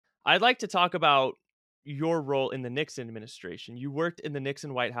I'd like to talk about your role in the Nixon administration. You worked in the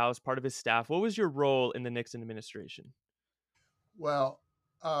Nixon White House, part of his staff. What was your role in the Nixon administration? Well,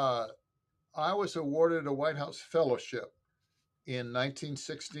 uh, I was awarded a White House fellowship in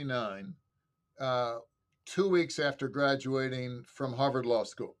 1969, uh, 2 weeks after graduating from Harvard Law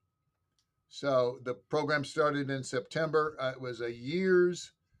School. So the program started in September. It was a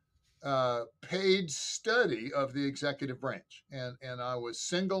year's paid study of the executive branch, and I was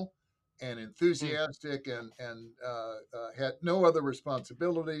single and Hmm. enthusiastic and had no other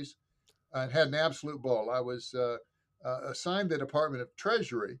responsibilities. I had an absolute ball. I was assigned the Department of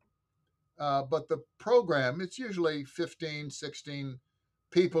Treasury, but the program, it's usually 15, 16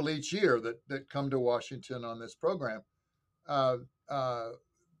 people each year that come to Washington on this program. Uh, uh,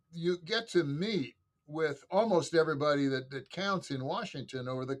 you get to meet with almost everybody that counts in Washington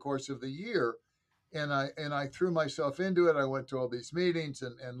over the course of the year. And I threw myself into it. I went to all these meetings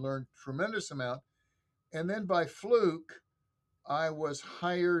and learned tremendous amount. And then by fluke, I was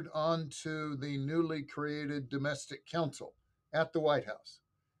hired onto the newly created domestic council at the White House.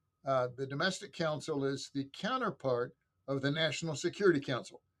 The domestic council is the counterpart of the National Security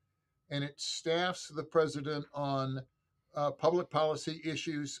Council, and it staffs the president on public policy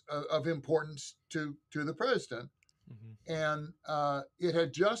issues of importance to the president. Hmm. And it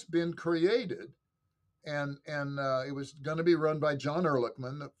had just been created, and it was going to be run by John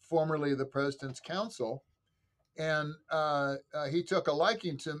Ehrlichman, formerly the president's counsel. And he took a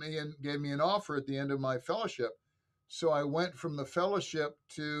liking to me and gave me an offer at the end of my fellowship. So I went from the fellowship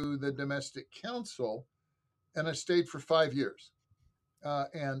to the domestic council, and I stayed for 5 years.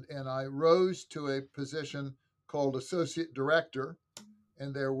 And I rose to a position called associate director,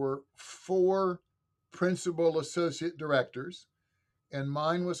 and there were four principal associate directors, and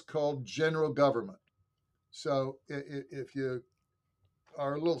mine was called general government. So if you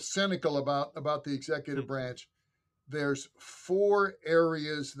are a little cynical about the executive branch, there's four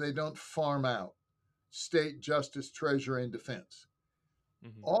areas they don't farm out: state, justice, treasury, and defense.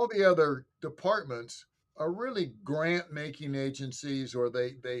 Hmm. All the other departments are really grant making agencies, or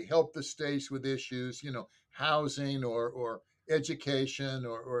they help the states with issues, housing or education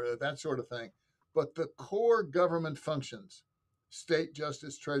or that sort of thing. But the core government functions, state,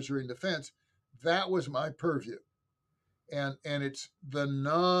 justice, treasury, and defense, that was my purview. And it's the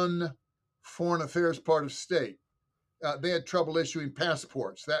non foreign affairs part of state. They had trouble issuing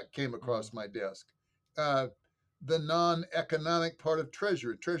passports. That came Hmm. across my desk. Uh, the non-economic part of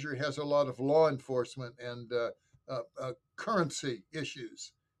Treasury. Treasury has a lot of law enforcement and currency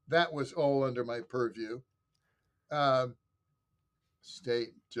issues. That was all under my purview. Uh,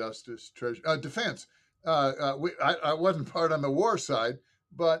 State, justice, treasury, defense. I wasn't part on the war side,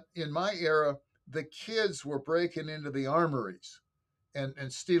 but in my era, the kids were breaking into the armories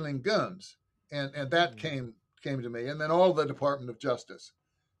and stealing guns, and that Hmm. came to me, and then all the Department of Justice.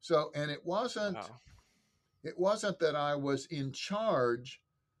 So, and Wow. it wasn't that I was in charge.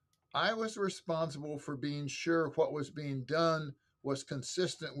 I was responsible for being sure what was being done was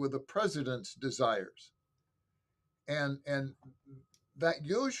consistent with the president's desires. And that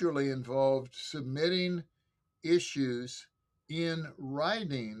usually involved submitting issues in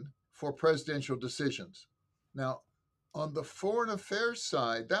writing for presidential decisions. Now, on the foreign affairs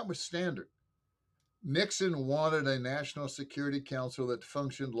side, that was standard. Nixon wanted a national security council that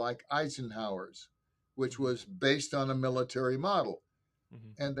functioned like Eisenhower's, which Hmm. was based on a military model.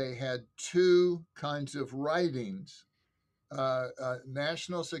 Hmm. And they had two kinds of writings: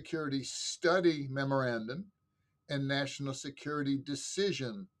 National Security Study Memorandum and National Security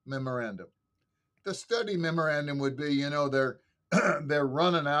Decision Memorandum. The study memorandum would be, they're they're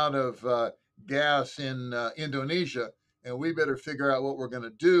running out of gas in Indonesia, and we better figure out what we're going to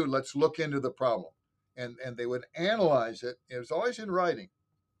do. Let's look into the problem, and they would analyze it. It was always in writing.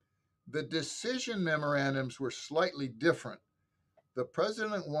 The decision memorandums were slightly different. The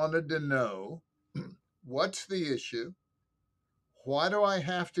president wanted to know what's the issue, why do I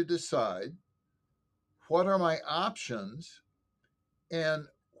have to decide, what are my options, and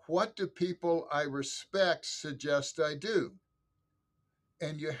what do people I respect suggest I do.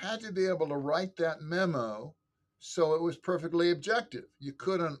 And you had to be able to write that memo so it was perfectly objective. You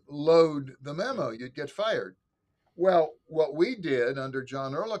couldn't load the Right. memo, you'd get fired. Well, what we did under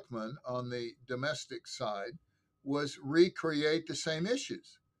John Ehrlichman on the domestic side was recreate the same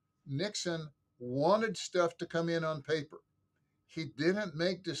issues. Nixon wanted stuff to come in on paper. He didn't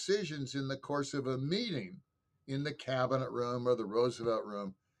make decisions in the course of a meeting in the cabinet room or the Roosevelt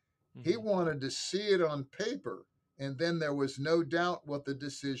room. He Hmm. wanted to see it on paper, and then there was no doubt what the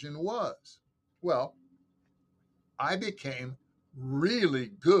decision was. Well, I became really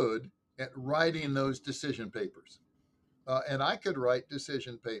good at writing those decision papers. And I could write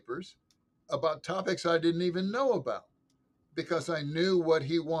decision papers about topics I didn't even know about because I knew what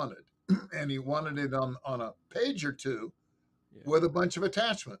he wanted. And he wanted it on a page or two Yeah. with a bunch of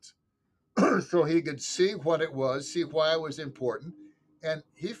attachments. So he could see what it was, see why it was important. And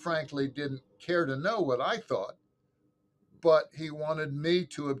he frankly didn't care to know what I thought, but he wanted me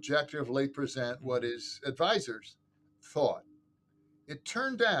to objectively present what Mhm. his advisors thought. It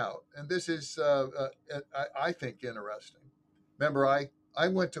turned out, and this is, I think, interesting. Remember, I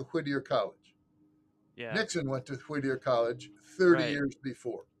went to Whittier College. Yeah. Nixon went to Whittier College 30 Right. years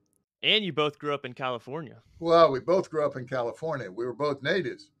before. And you both grew up in California. Well, we both grew up in California. We were both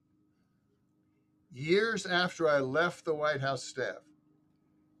natives. Years after I left the White House staff,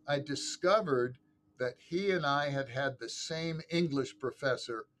 I discovered that he and I had had the same English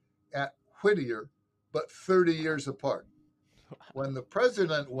professor at Whittier, but 30 years apart. When the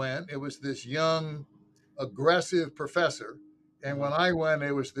president went, it was this young, aggressive professor. And Uh-huh. when I went,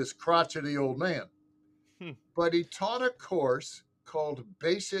 it was this crotchety old man. Hmm. But he taught a course called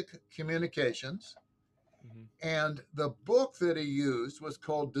Basic Communications. Mhm. And the book that he used was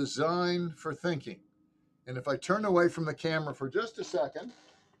called Design for Thinking. And if I turn away from the camera for just a second,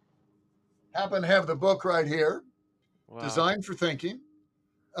 happen to have the book right here, Wow. Design for Thinking.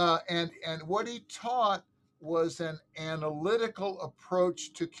 And what he taught was an analytical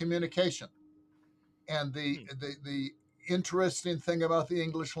approach to communication. And Hmm. the interesting thing about the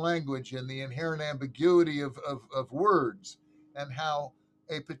English language and the inherent ambiguity of words and how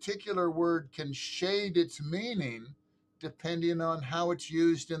a particular word can shade its meaning depending on how it's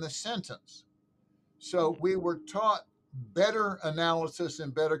used in the sentence. So Hmm. we were taught better analysis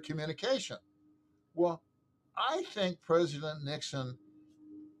and better communication. Well, I think President Nixon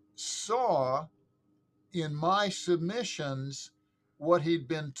saw in my submissions what he'd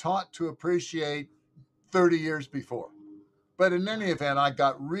been taught to appreciate 30 years before. But in any Wow. event, I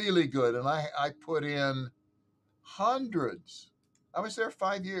got really good and I put in hundreds, I was there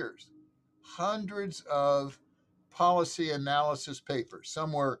 5 years, hundreds of policy analysis papers.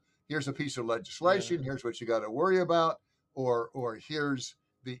 Some were, here's a piece of Yeah. legislation, here's what you got to worry about, or here's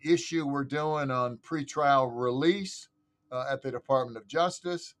the issue we're doing on pretrial release at the Department of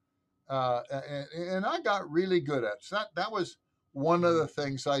Justice. And I got really good at it. So that was one of Mhm. the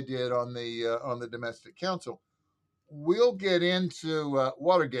things I did on the domestic council. We'll get into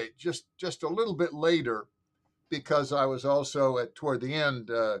Watergate just a little bit later because I was also at toward the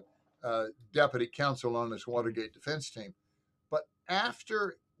end deputy counsel on this Mhm. Watergate defense team. But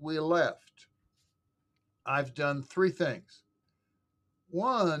after we left, I've done three things.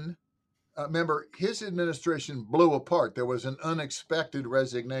 One, remember, his administration blew apart. There was an unexpected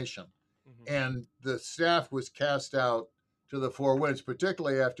resignation, Mhm. and the staff was cast out to the four winds,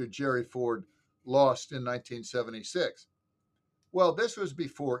 particularly after Jerry Ford lost in 1976. Well, this was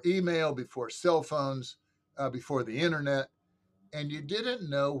before email, before cell phones, before the internet, and you didn't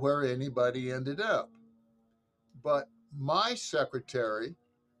know where anybody ended up. But my secretary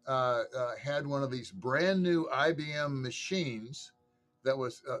had one of these brand new IBM machines that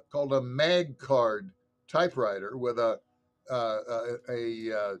was called a mag card typewriter with a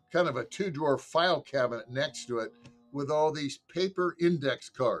kind of a two-drawer file cabinet next to it with all these paper index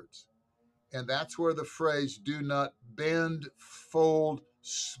cards. And that's where the phrase do not bend, fold,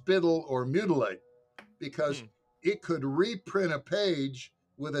 spittle, or mutilate, because Hmm. it could reprint a page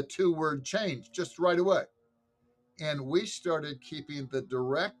with a two-word change just right away. And we started keeping the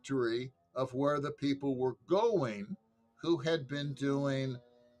directory of where the people were going who had been doing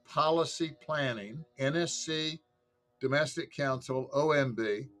policy planning, NSC, domestic council,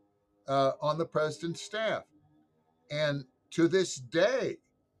 OMB, on the president's staff. And to this day,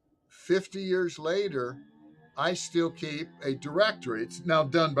 50 years later, I still keep a directory. It's now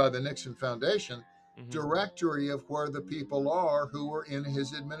done by the Nixon Foundation, Mhm. directory of where the people are who were in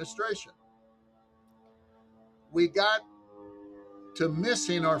his administration. We got to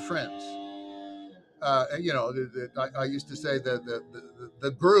missing our friends. I used to say that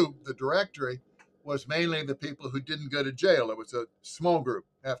the group, the directory, was mainly the people who didn't go to jail. It was a small group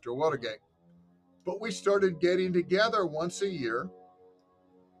after Mhm. Watergate. But we started getting together once a year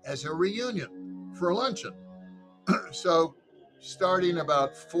as a reunion for a luncheon. So, starting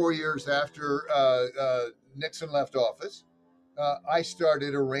about 4 years after Nixon left office, I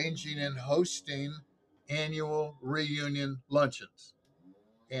started arranging and hosting annual reunion luncheons.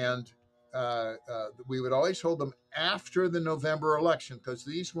 And we would always hold them after the November election because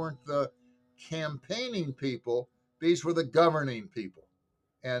these weren't the campaigning people, these were the governing people.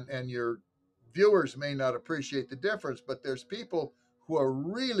 And you're viewers may not appreciate the difference, but there's people who are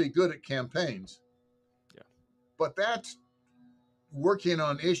really good at campaigns, Yeah. but that's working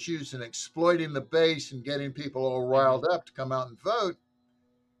on issues and exploiting the base and getting people all Hmm. riled up to come out and vote.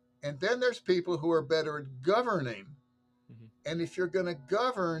 And then there's people who are better at governing. Hmm. And if you're going to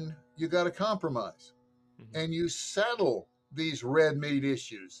govern, you got to compromise Hmm. and you settle these red meat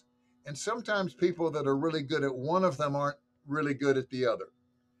issues. And sometimes people that are really good at one of them aren't really good at the other.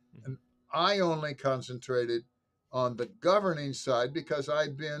 Hmm. And I only concentrated on the governing side because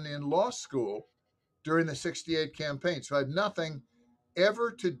I'd been in law school during the 68 campaign. So I had nothing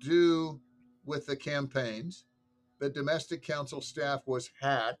ever to do with the campaigns. The domestic council staff was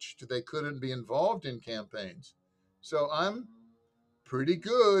hatched. They couldn't be involved in campaigns. So I'm pretty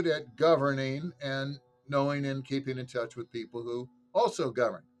good at governing and knowing and keeping in touch with people who also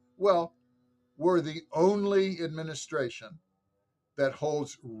govern. Well, we're the only administration that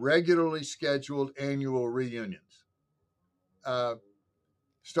holds regularly scheduled annual reunions. Uh,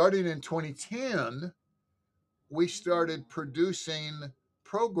 Starting in 2010, we started producing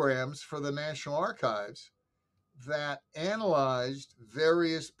programs for the National Archives that analyzed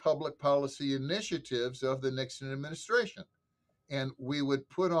various public policy initiatives of the Nixon administration. And we would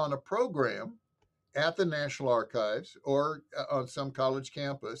put on a program at the National Archives or on some college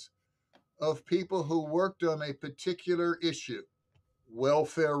campus of people who worked on a particular issue: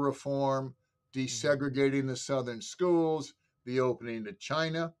 welfare reform, Hmm. desegregating the southern schools, the opening to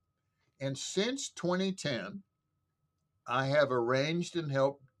China. And since 2010, I have arranged and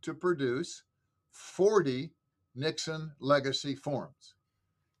helped to produce 40 Nixon legacy forums.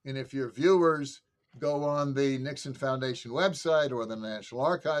 And if your viewers go on the Nixon Foundation website or the National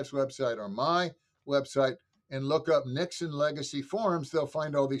Archives website or my website and look up Nixon legacy forums, they'll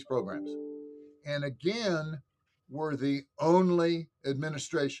find all these programs. And again, we're the only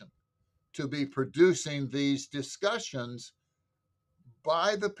administration to be producing these discussions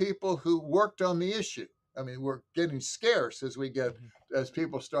by the people who worked on the issue. I mean, we're getting scarce Hmm. as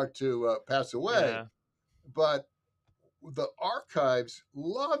people start to pass away, Yeah. but the archives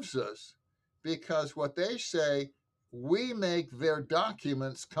loves us because what they say, we make their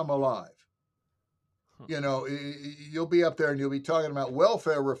documents come alive. Huh. You know, you'll be up there and you'll be talking about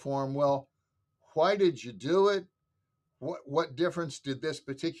welfare reform. Well, why did you do it? What difference did this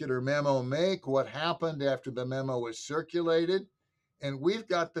particular memo make? What happened after the memo was circulated? And we've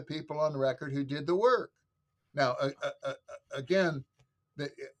got the people on record who did the work. Now, again,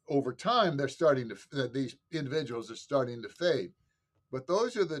 the, over time, they're starting to, these individuals are starting to fade. But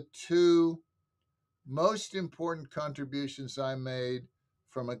those are the two most important contributions I made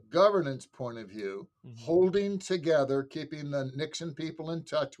from a governance point of view: Hmm. holding together, keeping the Nixon people in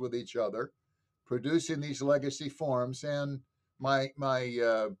touch with each other, producing these legacy forums, and my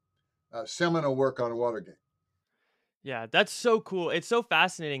seminal work on Watergate. Yeah, that's so cool. It's so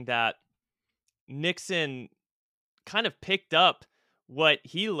fascinating that Nixon kind of picked up what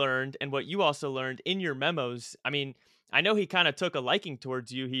he learned and what you also learned in your memos. I mean, I know he kind of took a liking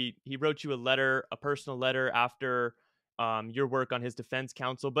towards you. He wrote you a letter, a personal letter after your work on his defense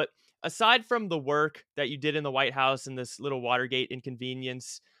counsel. But aside from the work that you did in the White House and this little Watergate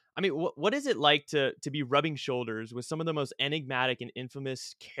inconvenience, I mean, what is it like to be rubbing shoulders with some of the most enigmatic and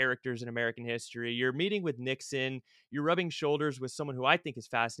infamous characters in American history? You're meeting with Nixon. You're rubbing shoulders with someone who I think is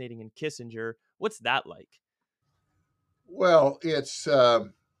fascinating in Kissinger. What's that like? Well, it's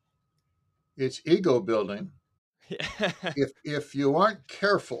ego building. Yeah. If you aren't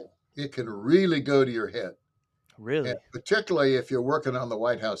careful, it can really go to your head, and Really? particularly if you're working on the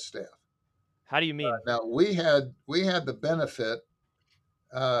White House staff. How do you mean? Now we had the benefit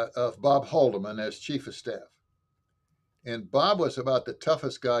of Bob Haldeman as chief of staff, and Bob was about the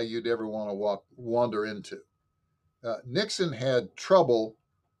toughest guy you'd ever want to wander into. Nixon had trouble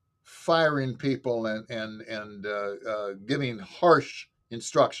firing people and giving harsh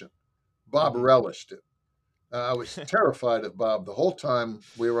instruction. Bob Mhm. relished it. I was terrified of Bob the whole time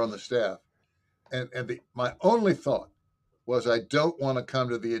we were on the staff, and my only thought was, I don't want to come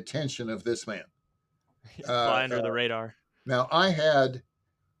to the attention of this man. Uh, Fly under the radar. Now I had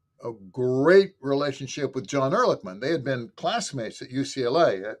a great relationship with John Ehrlichman. They had been classmates at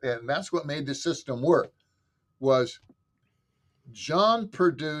UCLA, and that's what made the system work. Was John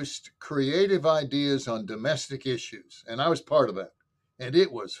produced creative ideas on domestic issues, and I was part of that. And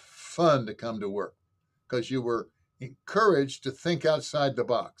it was fun to come to work because you were encouraged to think outside the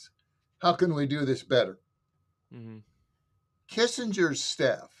box. How can we do this better? Mhm. Kissinger's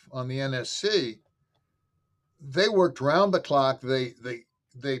staff on the NSC, they worked round the clock.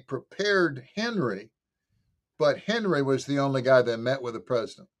 They prepared Henry, but Henry was the only guy that met with the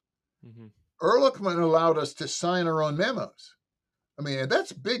president. Mhm. Ehrlichman allowed us to sign our own memos. I mean,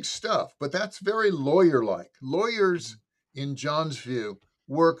 that's big stuff, but that's very lawyer-like. Lawyers, in John's view,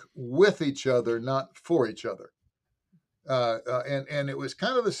 work with each other, not for each other. And it was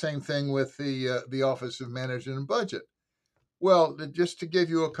kind of the same thing with the Office of Management and Budget. Well, just to give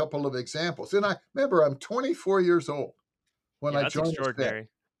you a couple of examples, and I remember I'm 24 years old when Yeah, I that's joined the Fed. extraordinary.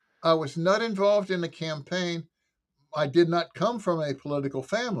 I was not involved in a campaign. I did not come from a political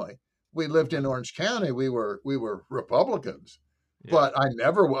family. We lived in Orange County. We were Republicans, Yeah. but I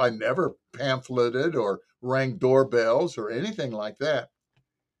never pamphleted or rang doorbells or anything like that.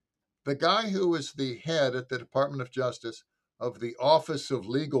 The guy who was the head at the Department of Justice of the Office of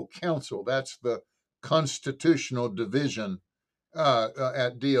Legal Counsel, that's the constitutional division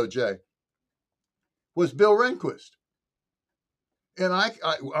at DOJ, was Bill Rehnquist. And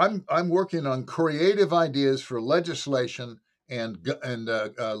I'm working on creative ideas for legislation and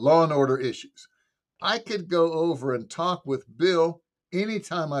law and order issues. I could go over and talk with Bill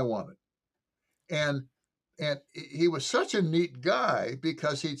anytime I wanted, and he was such a neat guy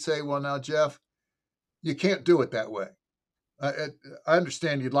because he'd say, "Well, now, Geoff, you can't do it that way. I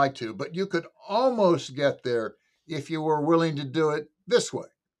understand you'd like to, but you could almost get there if you were willing to do it this way."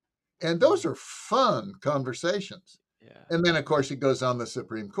 And those are fun conversations. Yeah. And then, of course, he goes on the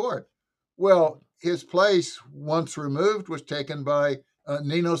Supreme Court. Well, his place, once removed, was taken by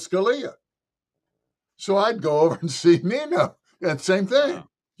Nino Scalia. So I'd go over and see Nino, and same thing,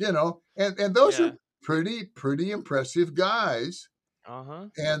 Wow. And those Yeah. are pretty impressive guys. Uh-huh.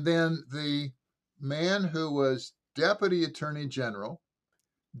 And then the man who was Deputy Attorney General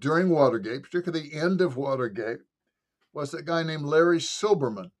during Watergate, particularly the end of Watergate, was a guy named Larry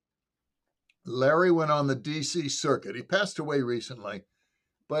Silberman. Larry went on the D.C. circuit. He passed away recently,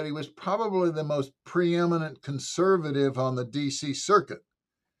 but he was probably the most preeminent conservative on the D.C. circuit.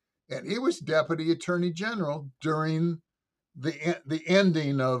 And he was Deputy Attorney General during the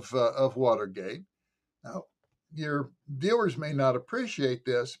ending of Watergate. Now, your viewers may not appreciate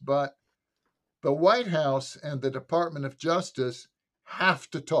this, but the White House and the Department of Justice have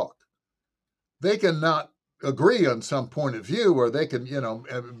to talk. They cannot agree on some point of view, or they can,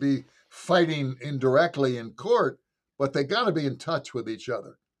 be fighting indirectly in court, but they got to be in touch with each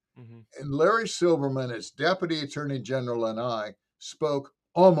other. And Larry Silberman, as Deputy Attorney General, and I spoke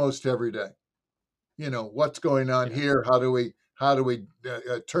almost every day. What's going on here? How do we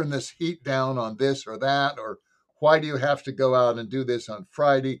turn this heat down on this or that? Or why do you have to go out and do this on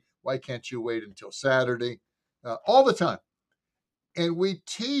Friday? Why can't you wait until Saturday? All the time. And we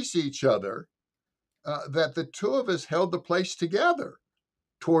tease each other that the two of us held the place together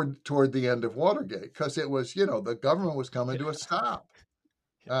toward the end of Watergate, because it was, the government was coming to a stop.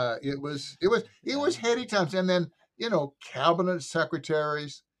 It was heady times. And then, cabinet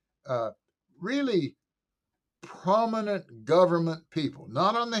secretaries, really prominent government people,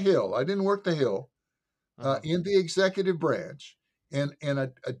 not on the Hill. I didn't work the Hill, in the executive branch. And I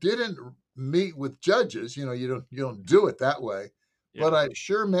didn't meet with judges. You don't do it that way. Yeah. But I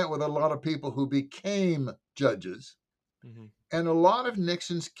sure met with a lot of people who became judges. And a lot of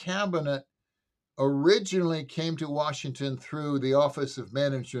Nixon's cabinet originally came to Washington through the Office of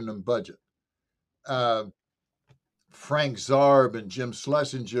Management and Budget. Frank Zarb and Jim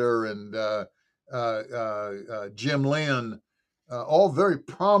Schlesinger and Jim Lynn, all very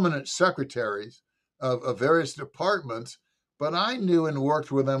prominent secretaries of various departments, but I knew and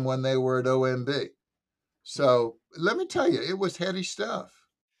worked with them when they were at OMB. So let me tell you, it was heady stuff.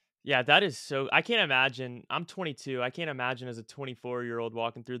 Yeah, that is so. I can't imagine. I'm 22. I can't imagine as a 24-year-old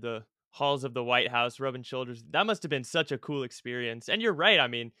walking through the halls of the White House, rubbing shoulders. That must have been such a cool experience. And you're right. I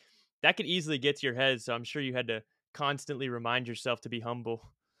mean, that could easily get to your head. So I'm sure you had to constantly remind yourself to be humble.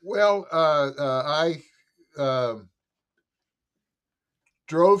 Well, I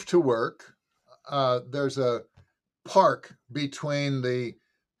drove to work. There's a park between the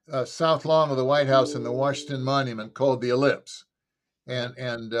south lawn of the White House and the Washington Monument called the Ellipse. And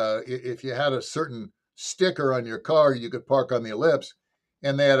if you had a certain sticker on your car, you could park on the Ellipse.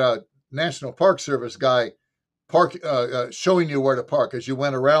 And they had a National Park Service guy showing you where to park as you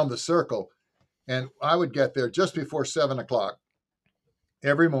went around the circle. And I would get there just before 7 o'clock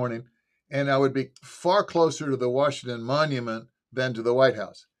every morning, and I would be far closer to the Washington Monument than to the White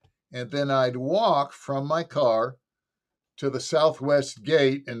House. And then I'd walk from my car to the southwest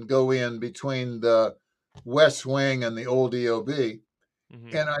gate and go in between the West Wing and the old EOB.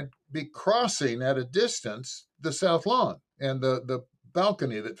 And I'd be crossing at a distance the South Lawn and the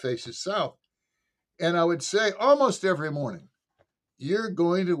balcony that faces south. And I would say almost every morning, you're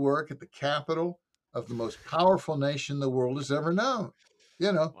going to work at the capital of the most powerful nation the world has ever known.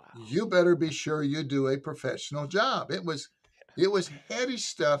 Wow. you better be sure you do a professional job. It was heady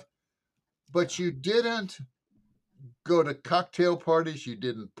stuff, but Yeah. you didn't go to cocktail parties, you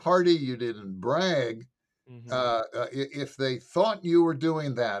didn't party, you didn't brag. Mm-hmm. If they thought you were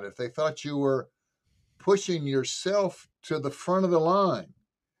doing that, if they thought you were pushing yourself to the front of the line,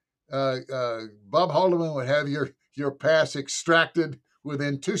 Bob Haldeman would have your pass extracted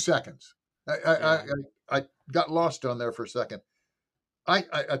within 2 seconds. Yeah. I got lost on there for a second. I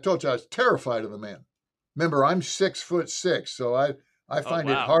told you I was terrified of the man. Remember, I'm 6'6", so I Oh find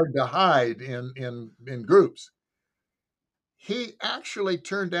it wow. hard to hide in groups. He actually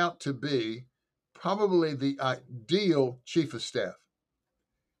turned out to be probably the ideal chief of staff.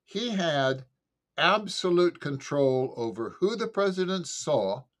 He had absolute control over who the president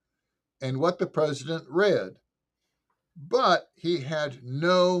saw and what the president read, but he had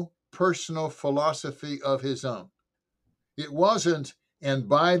no personal philosophy of his own. It wasn't, and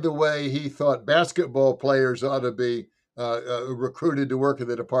by the way, he thought basketball players ought to be recruited to work at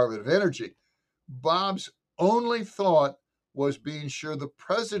the Department of Energy. Bob's only thought was being sure the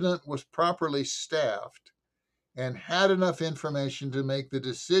president was properly staffed and had enough information to make the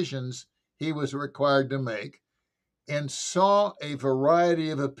decisions he was required to make, and saw a variety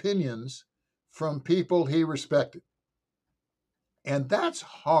of opinions from people he respected. And that's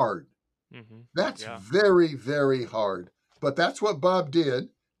hard. Mm-hmm. That's Yeah. very, very hard. But that's what Bob did.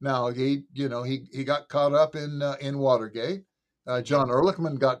 Now he got caught up in Watergate. Mm-hmm. John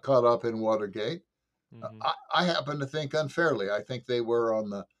Ehrlichman got caught up in Watergate. Mm-hmm. I happen to think unfairly. I think they were on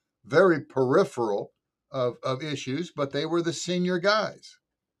the very peripheral of issues, but they were the senior guys.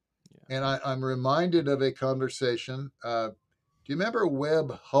 Yeah. And I'm reminded of a conversation. Do you remember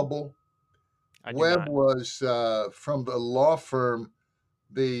Webb Hubble? I do Webb not. was from the law firm,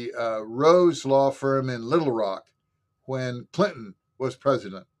 the Rose law firm in Little Rock, when Clinton was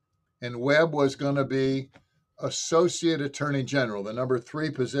president. And Webb was going to be Associate Attorney General, the number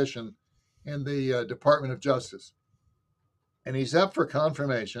 3 position in the Department of Justice. And he's up for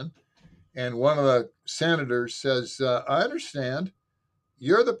confirmation. And one of the senators says, I understand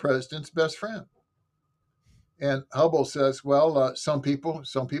you're the president's best friend. And Hubble says, well, some people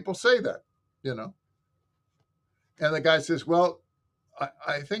say that, you know. And the guy says, well,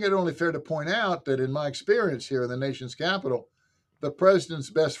 I think it's only fair to point out that in my experience here in the nation's capital, the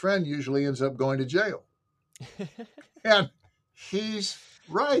president's best friend usually ends up going to jail. And he's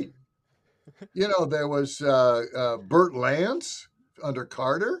right. There was Burt Lance under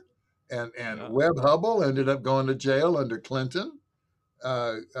Carter, and Yeah. Webb Hubble ended up going to jail under Clinton.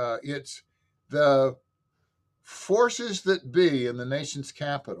 It's the forces that be in the nation's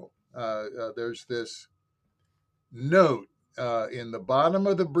capital. There's this note in the bottom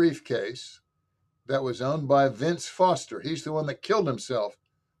of the briefcase that was owned by Vince Foster. He's the one that killed himself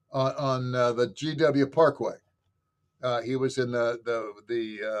on the GW Parkway. He was in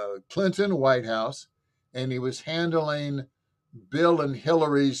the Clinton White House, and he was handling Bill and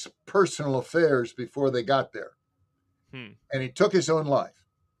Hillary's personal affairs before they got there. Hmm. And he took his own life.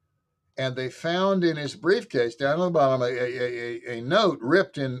 And they found in his briefcase down on the bottom a note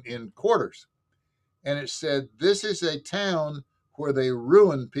ripped in quarters. And it said, this is a town where they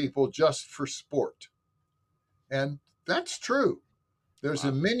ruin people just for sport. And that's true. There's a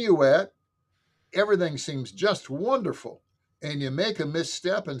Wow. minuet. Everything seems just wonderful. And you make a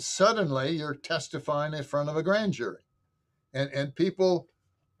misstep, and suddenly you're testifying in front of a grand jury. And people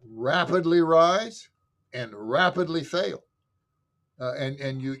rapidly rise and rapidly fail.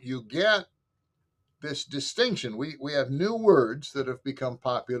 And you get this distinction. We have new words that have become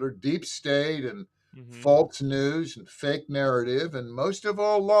popular: deep state and Mm-hmm. false news and fake narrative, and most of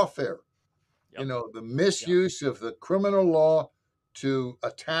all, lawfare. Yep. The Yep. misuse of the criminal law to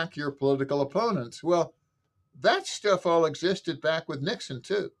attack your political opponents. Well, that stuff all existed back with Nixon,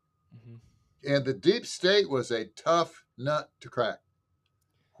 too. Mm-hmm. And the deep state was a tough nut to crack.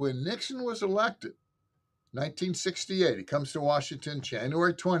 When Nixon was elected, 1968, he comes to Washington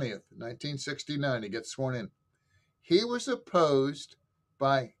January 20th, 1969, he gets sworn in. He was opposed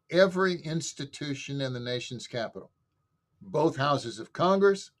by every institution in the nation's capital, both houses of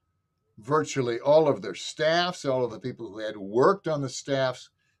Congress, virtually all of their staffs, all of the people who had worked on the staffs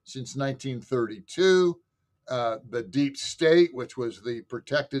since 1932, the deep state, which was the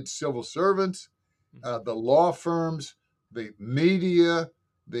protected civil servants, the law firms, the media,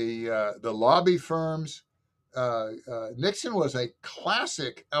 the lobby firms. Nixon was a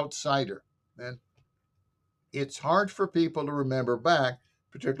classic outsider, and it's hard for people to remember back,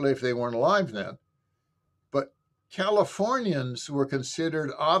 particularly if they weren't alive then. But Californians were considered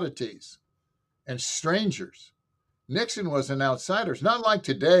oddities and strangers. Nixon was an outsider. It's not like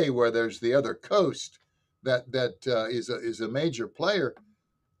today where there's the other coast that is a major player.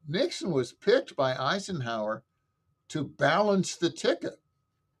 Nixon was picked by Eisenhower to balance the ticket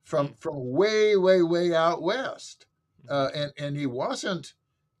from way, way, way out west. And he wasn't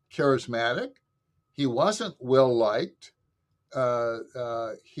charismatic. He wasn't well liked.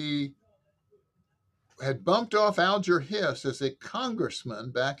 He had bumped off Alger Hiss as a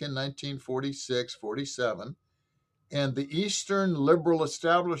congressman back in 1946, 47, and the Eastern liberal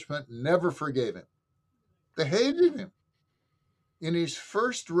establishment never forgave him. They hated him. In his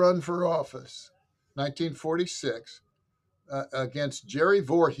first run for office, 1946, against Jerry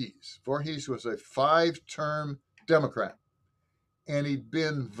Voorhees. Voorhees was a 5-term Democrat, and he'd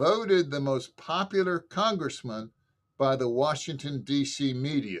been voted the most popular congressman by the Washington, D.C.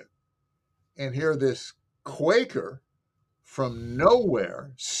 media. And here this Quaker from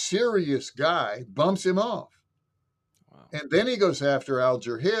nowhere, serious guy, bumps him off. Wow. And then he goes after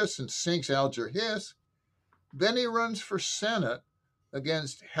Alger Hiss and sinks Alger Hiss. Then he runs for Senate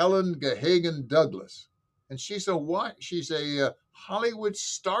against Helen Gahagan Douglas. And she's a Hollywood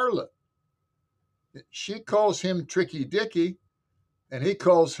starlet. She calls him Tricky Dicky, and he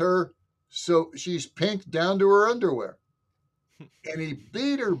calls her, so she's pink down to her underwear. And he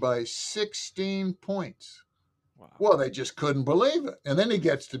beat her by 16 points. Wow. Well, they just couldn't believe it. And then he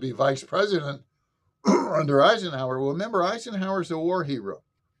gets to be vice president under Eisenhower. Well, remember, Eisenhower's a war hero.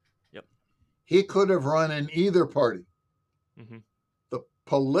 Yep. He could have run in either party. Mm-hmm. The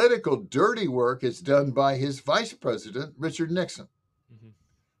political dirty work is done by his vice president, Richard Nixon. Mm-hmm.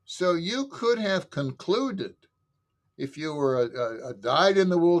 So you could have concluded, if you were a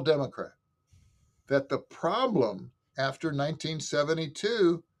dyed-in-the-wool Democrat, that the problem after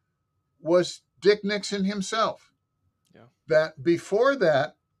 1972 was Dick Nixon himself. Yeah. That before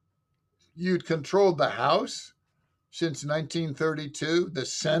that, you'd controlled the House since 1932, the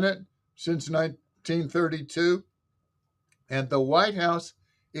Senate since 1932, and the White House,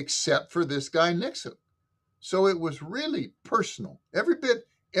 except for this guy Nixon. So it was really personal. Every bit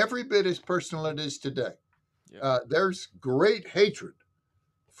as personal as it is today. Yeah. There's great hatred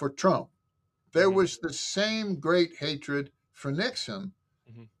for Trump. There was the same great hatred for Nixon,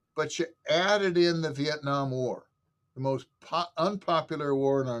 but you added in the Vietnam War, the most unpopular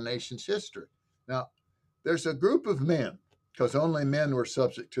war in our nation's history. Now, there's a group of men, because only men were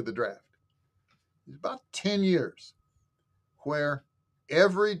subject to the draft. It's about 10 years where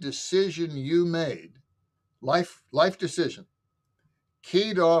every decision you made, life decision,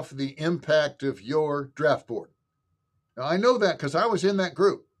 keyed off the impact of your draft board. Now, I know that because I was in that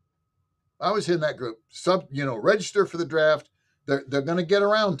group. Register for the draft. They're going to get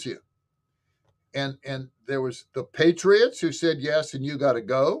around to you. And there was the patriots who said yes, and you got to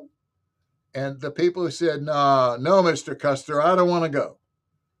go. And the people who said, no, Mr. Custer, I don't want to go.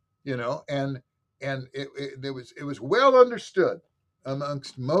 And it was well understood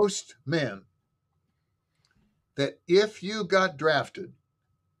amongst most men that if you got drafted,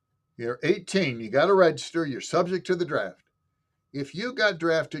 you're 18, you got to register, you're subject to the draft. If you got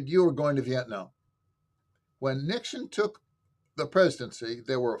drafted, you were going to Vietnam. When Nixon took the presidency,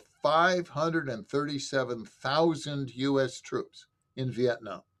 there were 537,000 U.S. troops in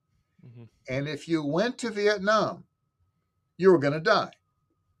Vietnam. Mm-hmm. And if you went to Vietnam, you were going to die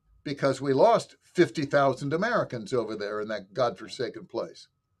because we lost 50,000 Americans over there in that godforsaken place.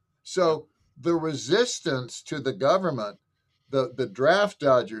 So the resistance to the government, the draft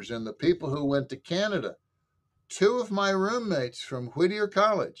dodgers and the people who went to Canada, 2 of my roommates from Whittier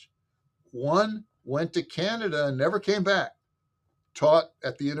College, one went to Canada and never came back, taught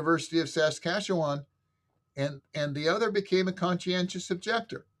at the University of Saskatchewan, and the other became a conscientious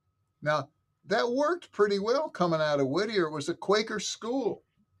objector. Now, that worked pretty well coming out of Whittier. It was a Quaker school.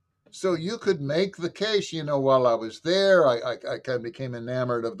 So you could make the case, while I was there, I kind of became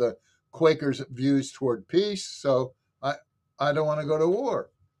enamored of the Quakers' views toward peace, so I don't want to go to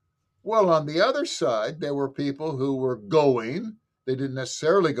war. Well, on the other side, there were people who were going. They didn't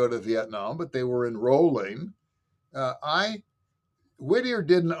necessarily go to Vietnam, but they were enrolling. Whittier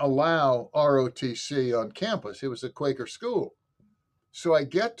didn't allow ROTC on campus. It was a Quaker school. So I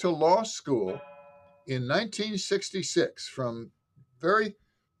get to law school in 1966 from very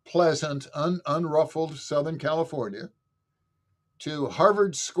pleasant, unruffled Southern California to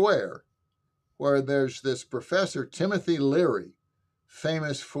Harvard Square, where there's this professor, Timothy Leary,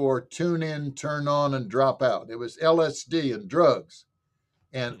 famous for tune in, turn on, and drop out. It was LSD and drugs,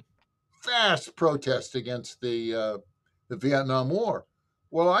 and fast protest against the Vietnam War.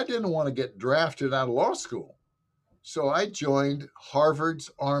 Well, I didn't want to get drafted out of law school, so I joined Harvard's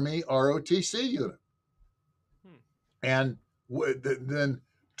Army ROTC unit. And then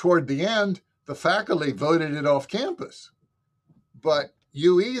toward the end, the faculty voted it off campus. But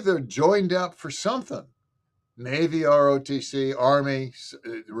you either joined up for something, Navy, ROTC, Army,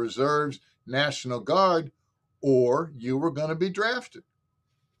 Reserves, National Guard, or you were going to be drafted.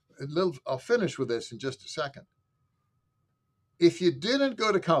 I'll finish with this in just a second. If you didn't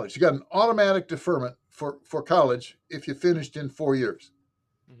go to college, you got an automatic deferment for college if you finished in 4 years.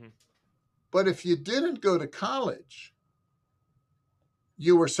 Mm-hmm. But if you didn't go to college,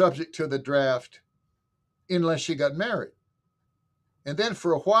 you were subject to the draft unless you got married. And then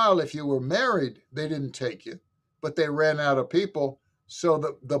for a while, if you were married, they didn't take you, but they ran out of people.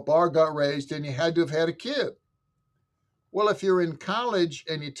 So the bar got raised and you had to have had a kid. Well, if you're in college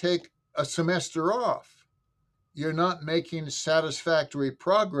and you take a semester off, you're not making satisfactory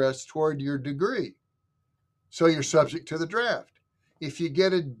progress toward your degree. So you're subject to the draft. If you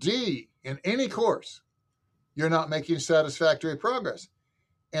get a D in any course, you're not making satisfactory progress.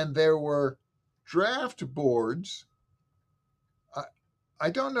 And there were draft boards. I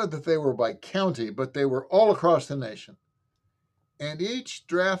don't know that they were by county, but they were all across the nation. And each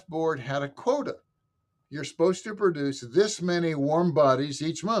draft board had a quota. You're supposed to produce this many warm bodies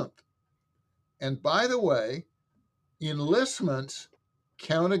each month. And by the way, enlistments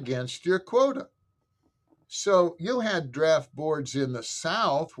count against your quota. So you had draft boards in the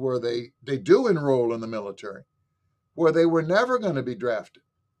South where they do enroll in the military, where they were never going to be drafted.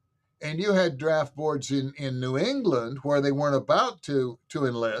 And you had draft boards in New England where they weren't about to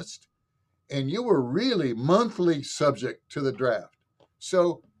enlist, and you were really monthly subject to the draft.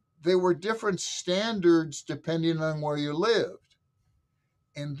 So there were different standards depending on where you lived.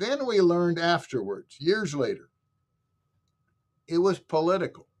 And then we learned afterwards, years later, it was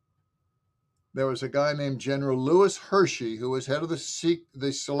political. There was a guy named General Lewis Hershey who was head of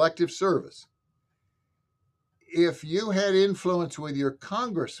the Selective Service. If you had influence with your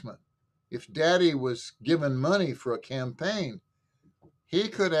congressman, if Daddy was given money for a campaign, he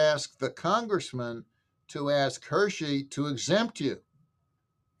could ask the congressman to ask Hershey to exempt you,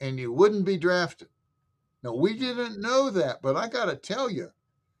 and you wouldn't be drafted. Now, we didn't know that, but I got to tell you,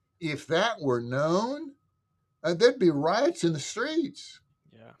 if that were known, there'd be riots in the streets.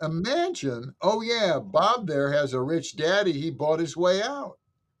 Yeah. Imagine, oh yeah, Bob there has a rich daddy. He bought his way out.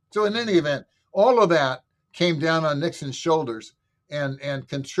 So in any event, all of that came down on Nixon's shoulders and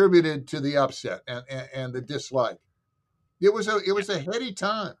contributed to the upset and the dislike. It was a heady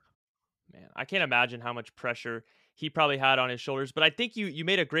time. Man, I can't imagine how much pressure he probably had on his shoulders. But I think you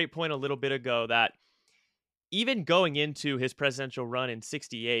made a great point a little bit ago that even going into his presidential run in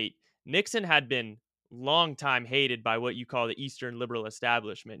 '68, Nixon had been long time hated by what you call the Eastern liberal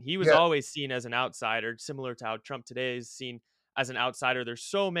establishment. He was always seen as an outsider, similar to how Trump today is seen as an outsider. There's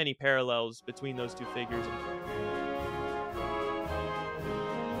so many parallels between those two figures.